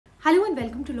Hello and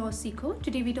welcome to LawSikho.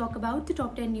 Today we talk about the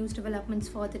top 10 news developments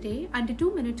for the day under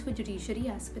 2 minutes for judiciary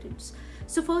aspirants.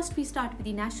 So first we start with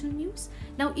the national news.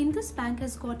 Now Indus Bank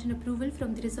has gotten approval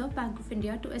from the Reserve Bank of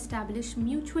India to establish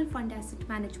mutual fund asset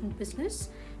management business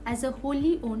as a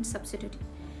wholly owned subsidiary.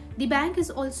 The bank has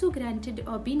also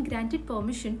been granted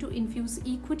permission to infuse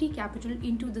equity capital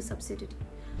into the subsidiary.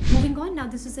 Moving on, now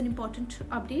this is an important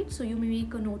update, so you may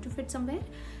make a note of it somewhere.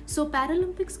 So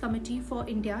Paralympics Committee for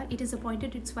India, it has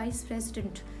appointed its Vice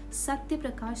President Satya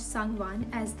Prakash Sangwan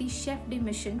as the chef de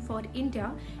mission for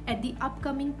India at the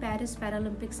upcoming Paris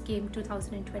Paralympics Game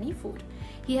 2024.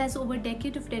 He has over a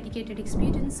decade of dedicated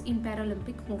experience in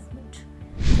Paralympic movement.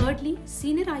 Thirdly,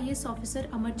 senior IAS officer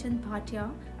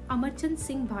Amardeep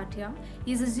Singh Bhatia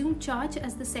is assumed charge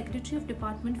as the Secretary of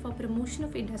Department for Promotion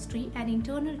of Industry and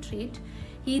Internal Trade.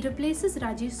 He replaces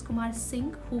Rajesh Kumar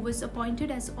Singh, who was appointed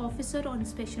as Officer on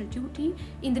Special Duty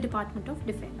in the Department of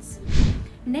Defence.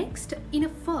 Next, in a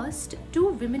first, 2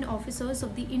 women officers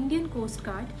of the Indian Coast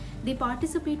Guard, they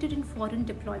participated in foreign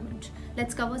deployment.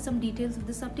 Let's cover some details of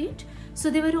this update. So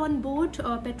they were on board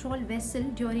a patrol vessel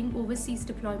during overseas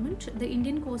deployment. The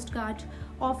Indian Coast Guard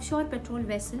offshore patrol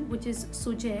vessel, which is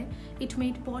Sujay, it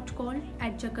made port call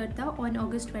at Jakarta on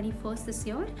August 21st this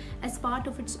year as part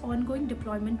of its ongoing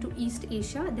deployment to East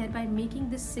Asia, thereby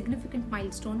making this significant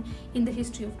milestone in the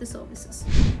history of the services.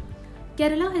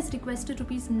 Kerala has requested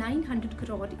Rs 900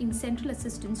 crore in central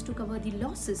assistance to cover the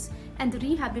losses and the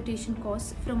rehabilitation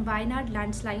costs from Wayanad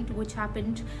landslide, which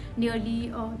happened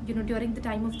nearly during the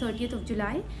time of 30th of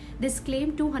July. This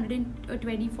claimed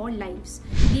 224 lives.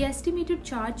 The estimated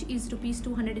charge is Rs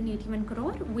 281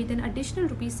 crore with an additional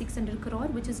Rs 600 crore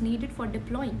which is needed for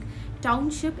deploying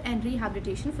township and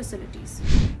rehabilitation facilities.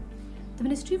 The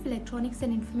Ministry of Electronics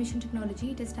and Information Technology,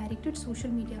 it has directed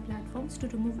social media platforms to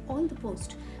remove all the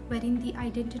posts wherein the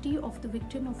identity of the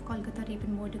victim of Kolkata rape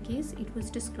and murder case, it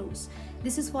was disclosed.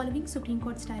 This is following Supreme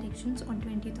Court's directions on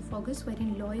 20th of August,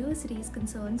 wherein lawyers raised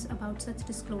concerns about such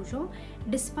disclosure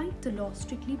despite the law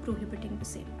strictly prohibiting the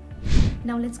same.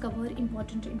 Now let's cover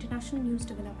important international news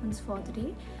developments for the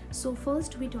day. So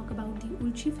first we talk about the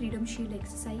Ulchi Freedom Shield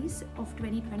exercise of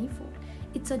 2024.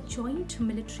 It's a joint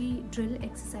military drill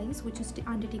exercise which is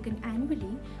undertaken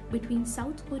annually between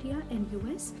South Korea and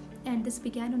US, and this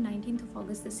began on 19th of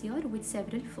August this year with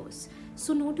several firsts.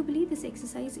 So notably, this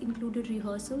exercise included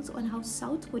rehearsals on how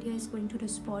South Korea is going to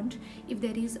respond if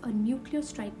there is a nuclear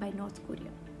strike by North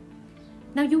Korea.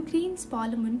 Now, Ukraine's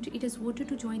parliament, it has voted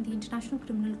to join the International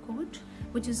Criminal Court,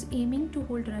 which is aiming to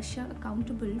hold Russia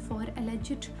accountable for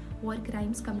alleged war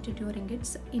crimes committed during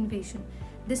its invasion.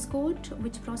 This court,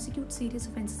 which prosecutes serious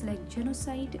offences like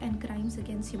genocide and crimes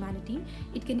against humanity,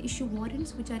 it can issue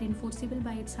warrants which are enforceable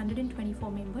by its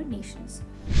 124 member nations.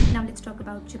 Now let's talk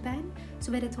about Japan.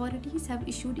 So where authorities have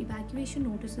issued evacuation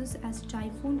notices as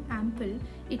Typhoon Ampil,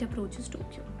 it approaches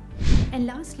Tokyo. And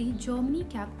lastly, Germany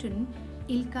captain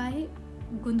Ilkay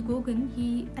Gundogan,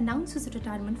 he announced his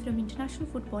retirement from international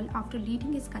football after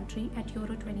leading his country at Euro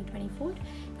 2024.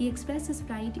 He expressed his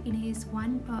pride in his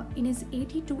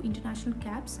 82 international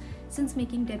caps since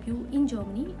making debut in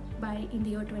Germany in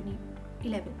the year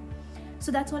 2011.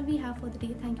 So that's all we have for the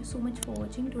day. Thank you so much for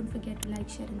watching. Don't forget to like,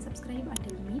 share and subscribe.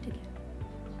 Until we meet again.